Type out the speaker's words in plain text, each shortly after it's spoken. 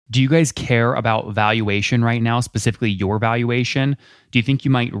Do you guys care about valuation right now, specifically your valuation? Do you think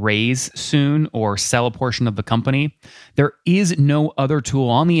you might raise soon or sell a portion of the company? There is no other tool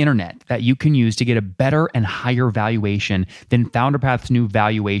on the internet that you can use to get a better and higher valuation than FounderPath's new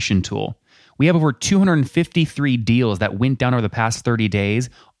valuation tool. We have over 253 deals that went down over the past 30 days,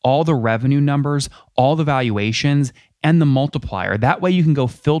 all the revenue numbers, all the valuations, and the multiplier. That way you can go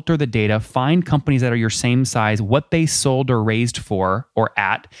filter the data, find companies that are your same size, what they sold or raised for or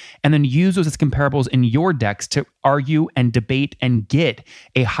at, and then use those as comparables in your decks to argue and debate and get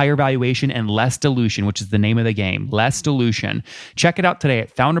a higher valuation and less dilution, which is the name of the game, less dilution. Check it out today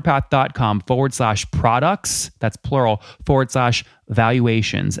at founderpath.com/products, that's plural,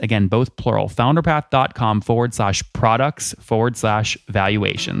 /valuations. Again, both plural,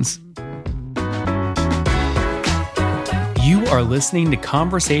 founderpath.com/products/valuations. You are listening to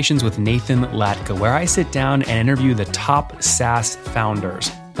Conversations with Nathan Latka, where I sit down and interview the top SaaS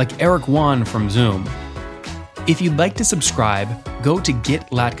founders, like Eric Yuan from Zoom. If you'd like to subscribe, go to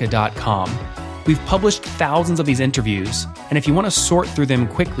getlatka.com. We've published thousands of these interviews, and if you want to sort through them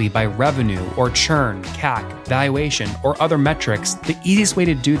quickly by revenue or churn, CAC, valuation, or other metrics, the easiest way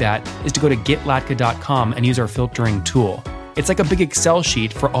to do that is to go to getlatka.com and use our filtering tool. It's like a big Excel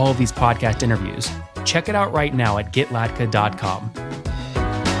sheet for all of these podcast interviews. Check it out right now at getlatka.com.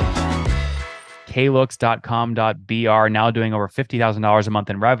 klooks.com.br now doing over $50,000 a month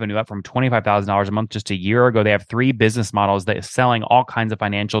in revenue, up from $25,000 a month just a year ago. They have 3 business models that are selling all kinds of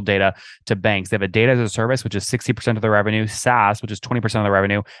financial data to banks. They have a data as a service, which is 60% of their revenue, SaaS, which is 20% of their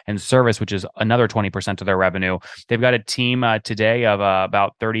revenue, and service, which is another 20% of their revenue. They've got a team today of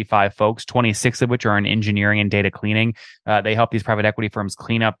about 35 folks, 26 of which are in engineering and data cleaning. They help these private equity firms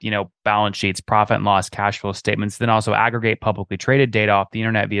clean up, balance sheets, profit and loss, cash flow statements, then also aggregate publicly traded data off the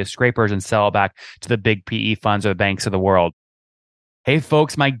internet via scrapers and sell it back to the big PE funds or the banks of the world. Hey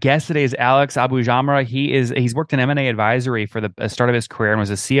folks, my guest today is Alex Abujamra. He's worked in M&A advisory for the start of his career and was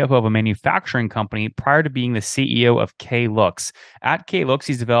a CFO of a manufacturing company prior to being the CEO of KLooks. At KLooks,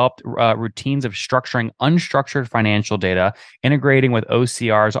 he's developed routines of structuring unstructured financial data, integrating with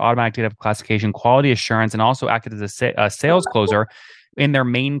OCRs, automatic data classification, quality assurance, and also acted as a sales closer in their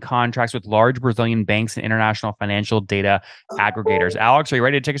main contracts with large Brazilian banks and international financial data aggregators. Alex, are you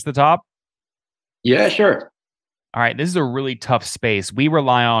ready to take us to the top? Yeah, sure. All right, this is a really tough space. We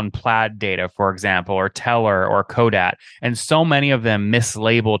rely on Plaid data, for example, or Teller or Codat, and so many of them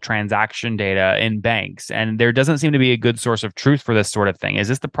mislabel transaction data in banks, and there doesn't seem to be a good source of truth for this sort of thing. Is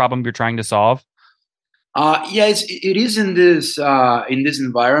this the problem you're trying to solve? Yeah, it is in this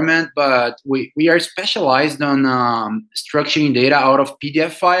environment, but we are specialized on structuring data out of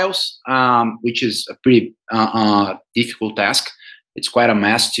PDF files, which is a pretty difficult task. It's quite a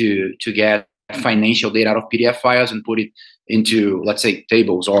mess to get financial data out of PDF files and put it into, let's say,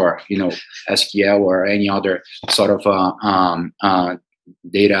 tables or SQL or any other sort of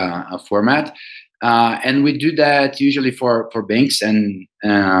data format. And we do that usually for banks and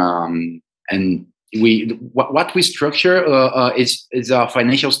what we structure is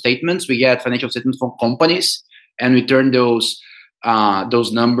financial statements. We get financial statements from companies, and we turn those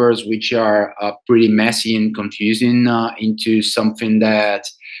numbers, which are pretty messy and confusing, into something that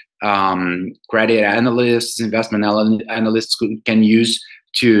credit analysts, investment analysts can use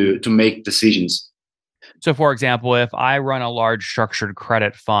to make decisions. So, for example, if I run a large structured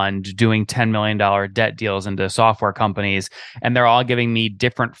credit fund doing $10 million debt deals into software companies, and they're all giving me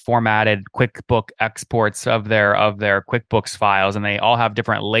different formatted QuickBook exports of their QuickBooks files, and they all have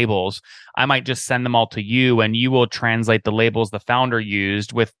different labels, I might just send them all to you, and you will translate the labels the founder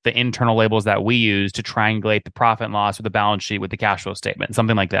used with the internal labels that we use to triangulate the profit and loss with the balance sheet with the cash flow statement,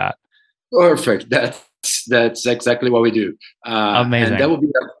 something like that. Perfect. That's exactly what we do. Amazing. And that would be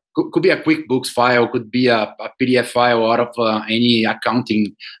could be a QuickBooks file, could be a PDF file out of any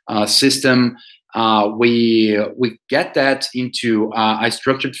accounting system. We get that into a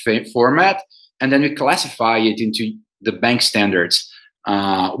structured format, and then we classify it into the bank standards.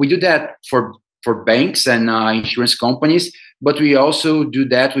 We do that for banks and insurance companies, but we also do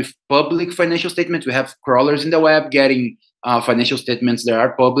that with public financial statements. We have crawlers in the web getting financial statements that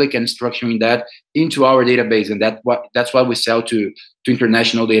are public and structuring that into our database, and that's what we sell to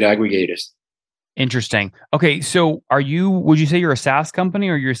international data aggregators. Interesting. Okay, so would you say you're a SaaS company,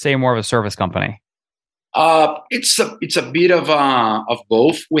 or you're saying more of a service company? It's a bit of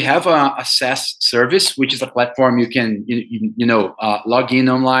both. We have a SaaS service, which is a platform you can log in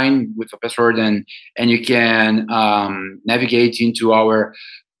online with a password and you can navigate into our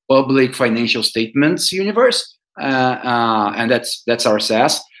public financial statements universe. And that's our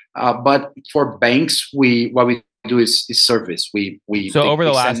SaaS. But for banks, what we do is service. So over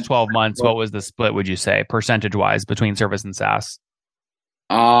the last send 12 months, what was the split, would you say, percentage wise, between service and SaaS?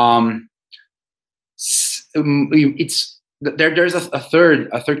 It's there's a third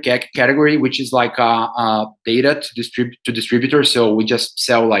category, which is like data to distributors. So we just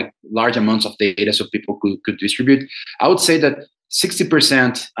sell like large amounts of data so people could distribute. I would say that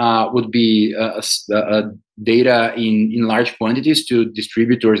 60% would be data in large quantities to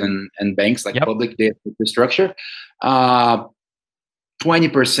distributors and banks, like public data infrastructure. 20%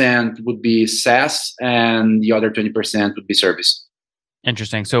 would be SaaS, and the other 20% would be service.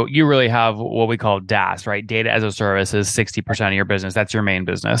 Interesting. So you really have what we call DaaS, right? Data as a service is 60% of your business. That's your main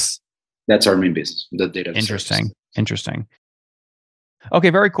business. That's our main business, the data. Interesting.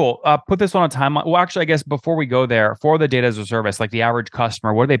 Okay, very cool. Put this on a timeline. Well, actually, I guess before we go there, for the data as a service, like the average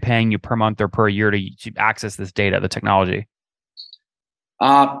customer, what are they paying you per month or per year to access this data, the technology?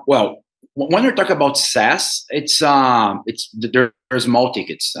 Well, when we talk about SaaS, there's small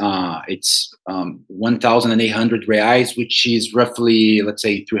tickets. It's 1,800 reais, which is roughly, let's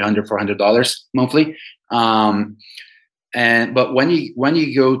say, $300-$400 monthly. But when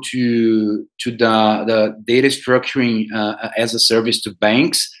you go to the data structuring as a service to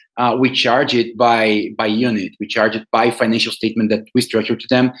banks, we charge it by unit. We charge it by financial statement that we structure to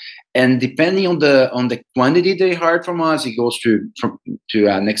them, and depending on the quantity they hired from us, it goes to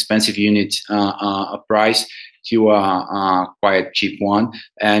an expensive unit price to a quite cheap one,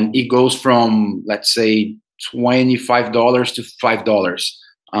 and it goes from, let's say, $25 to $5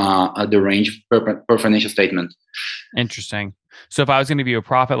 at the range per financial statement. Interesting. So if I was going to give you a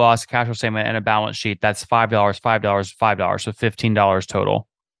profit loss, cash flow statement, and a balance sheet, that's $5, $5, so $15 total.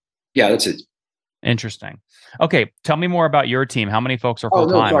 Yeah, that's it. Interesting. Okay, tell me more about your team. How many folks are full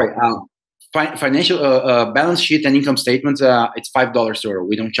time? Financial balance sheet and income statements. It's $5 total.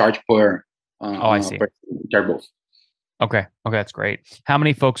 We don't charge per. I see. We charge both. Okay, that's great. How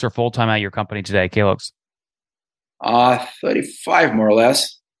many folks are full time at your company today, Kalux? 35 more or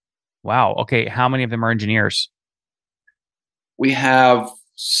less. Wow. Okay, how many of them are engineers? We have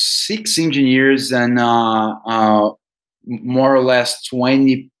 6 engineers and more or less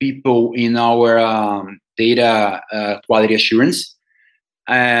 20 people in our data quality assurance,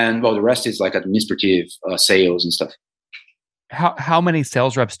 and the rest is like administrative, sales and stuff. How many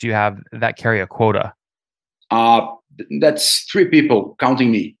sales reps do you have that carry a quota? That's 3 people, counting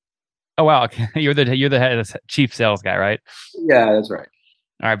me. Oh wow, okay. You're the head chief sales guy, right? Yeah, that's right.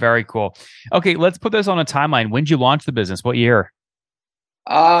 All right, very cool. Okay, let's put this on a timeline. When did you launch the business? What year?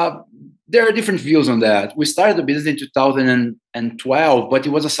 There are different views on that. We started the business in 2012, but it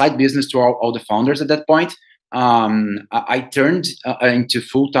was a side business to all the founders at that point. I turned into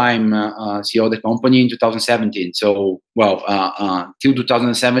full-time CEO of the company in 2017. So, till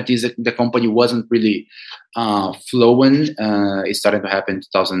 2017, the company wasn't really flowing. It started to happen in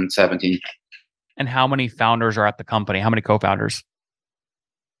 2017. And how many founders are at the company? How many co-founders?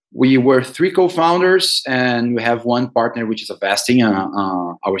 We were 3 co-founders, and we have 1 partner, which is Avesting,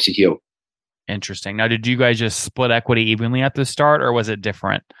 our CTO. Interesting. Now, did you guys just split equity evenly at the start, or was it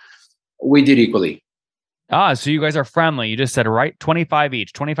different? We did equally. So you guys are friendly. You just said, right? 25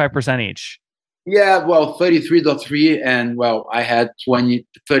 each, 25% each. Yeah, 33.3, and I had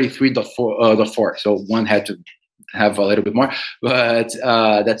 33.4. So one had to have a little bit more, but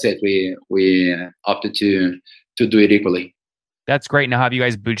that's it. We opted to do it equally. That's great. Now, have you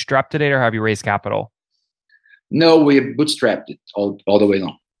guys bootstrapped today, or have you raised capital? No, we bootstrapped it all the way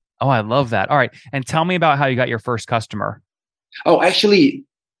long. Oh, I love that. All right. And tell me about how you got your first customer. Oh, actually,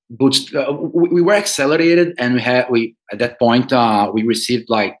 we were accelerated, and we at that point we received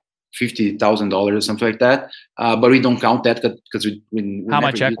like $50,000 or something like that. But we don't count that because we how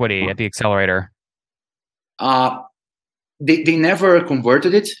much equity at the accelerator? They never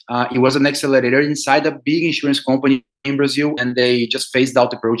converted it. It was an accelerator inside a big insurance company in Brazil, and they just phased out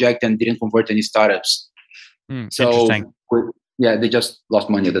the project and didn't convert any startups. Interesting. They just lost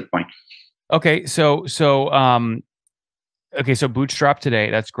money at that point. Okay, so bootstrap today.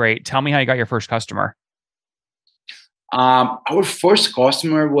 That's great. Tell me how you got your first customer. Our first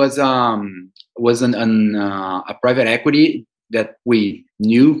customer was a private equity that we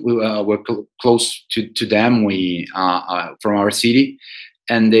knew. We were close to them. We from our city,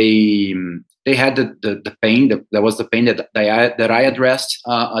 and they had the pain. That was the pain that I addressed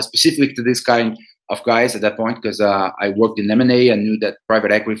specifically to this kind of guys at that point, because I worked in M&A and knew that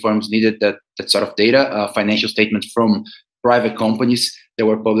private equity firms needed that sort of data, financial statements from private companies that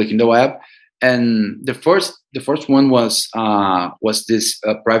were public in the web. And the first one was this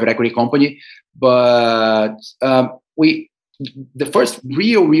private equity company, but we the first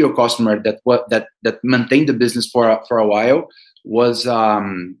real customer that maintained the business for a while was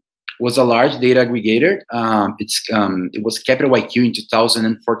a large data aggregator. It was Capital IQ in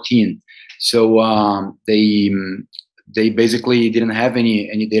 2014. So they basically didn't have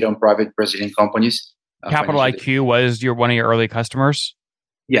any data on private Brazilian companies. Capital IQ was one of your early customers?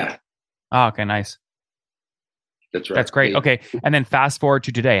 Yeah. Oh, okay, nice. That's right. That's great. Okay, and then fast forward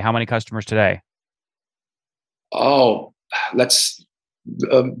to today. How many customers today? Oh, let's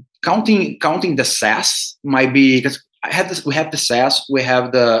counting the SaaS might be, because we have the SaaS, we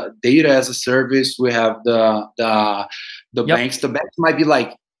have the data as a service, we have the banks. The banks might be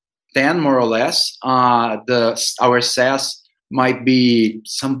like 10 more or less. Our SaaS might be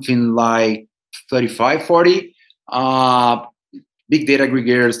something like 35, 40. Big data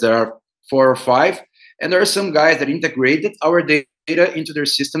aggregators, there are 4 or 5. And there are some guys that integrated our data into their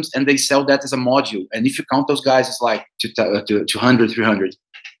systems and they sell that as a module. And if you count those guys, it's like 200, 300.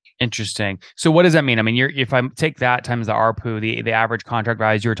 Interesting. So what does that mean? I mean, if I take that times the ARPU, the average contract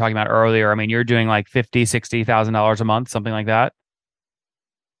value you were talking about earlier, I mean, you're doing like $50,000, $60,000 a month, something like that?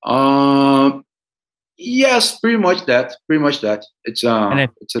 Yes, pretty much that. It's a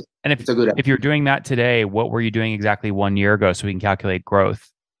good. If you're doing that today, what were you doing exactly 1 year ago so we can calculate growth?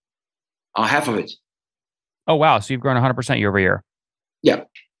 Half of it. Oh, wow. So you've grown 100% year over year. Yeah.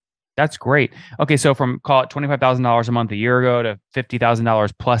 That's great. Okay. So from call it $25,000 a month a year ago to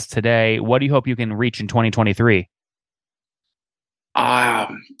 $50,000 plus today, what do you hope you can reach in 2023?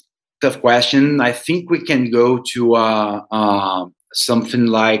 Tough question. I think we can go to something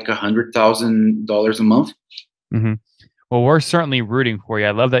like $100,000 a month. Mm-hmm. Well, we're certainly rooting for you.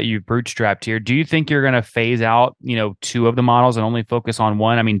 I love that you bootstrapped here. Do you think you're going to phase out, 2 of the models and only focus on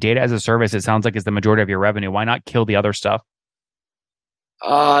one? I mean, data as a service, it sounds like is the majority of your revenue. Why not kill the other stuff?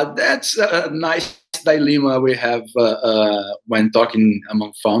 That's a nice dilemma we have when talking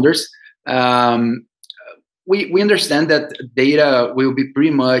among founders. We understand that data will be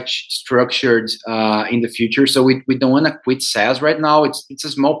pretty much structured in the future. So we don't want to quit SaaS right now. It's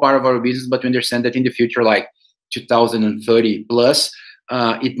a small part of our business, but we understand that in the future, like 2030 plus,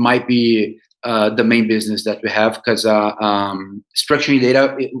 it might be the main business that we have, because structuring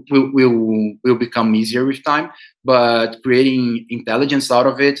data will become easier with time, but creating intelligence out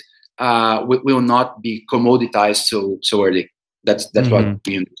of it will not be commoditized so early. That's what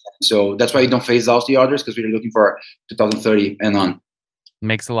we understand. So that's why we don't phase out the others, because we're looking for 2030 and on.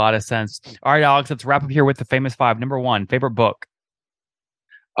 Makes a lot of sense. All right, Alex, let's wrap up here with the famous 5. Number 1, favorite book.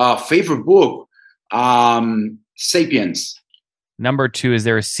 Favorite book, Sapiens. Number 2, is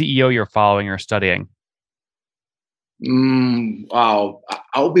there a CEO you're following or studying? Wow,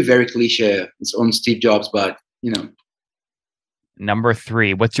 I'll be very cliche. It's on Steve Jobs, but Number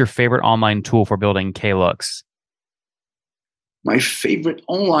 3, what's your favorite online tool for building Klooks? My favorite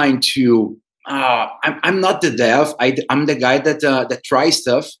online tool. I'm not the dev. I'm the guy that tries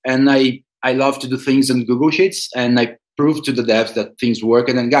stuff, and I love to do things on Google Sheets, and I prove to the devs that things work.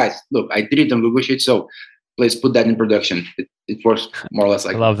 And then, guys, look, I did it on Google Sheets, so please put that in production. It works more or less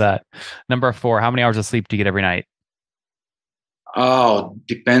like. I love that. Number 4, how many hours of sleep do you get every night? Oh,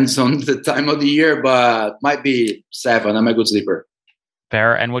 depends on the time of the year, but might be 7. I'm a good sleeper.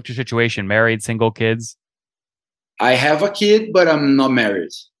 Fair. And what's your situation? Married, single, kids? I have a kid, but I'm not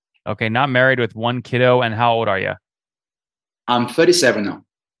married. Okay, not married with 1 kiddo. And how old are you? I'm 37 now.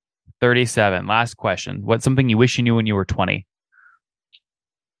 37. Last question. What's something you wish you knew when you were 20?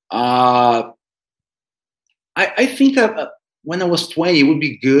 I think when I was 20, it would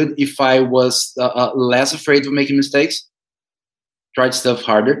be good if I was less afraid of making mistakes. Tried stuff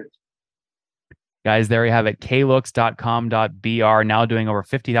harder. Guys, there you have it. Klooks.com.br, now doing over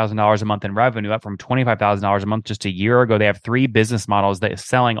 $50,000 a month in revenue, up from $25,000 a month just a year ago. They have 3 business models that is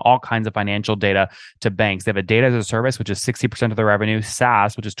selling all kinds of financial data to banks. They have a data as a service, which is 60% of their revenue,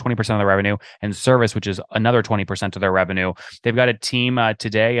 SaaS, which is 20% of their revenue, and service, which is another 20% of their revenue. They've got a team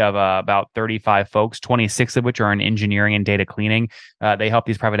today of about 35 folks, 26 of which are in engineering and data cleaning. They help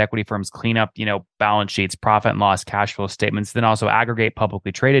these private equity firms clean up, balance sheets, profit and loss, cash flow statements, then also aggregate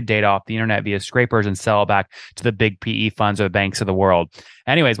publicly traded data off the internet via scrapers and sell it back to the big PE funds or the banks of the world.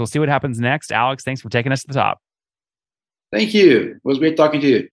 Anyways, we'll see what happens next. Alex, thanks for taking us to the top. Thank you. It was great talking to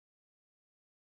you.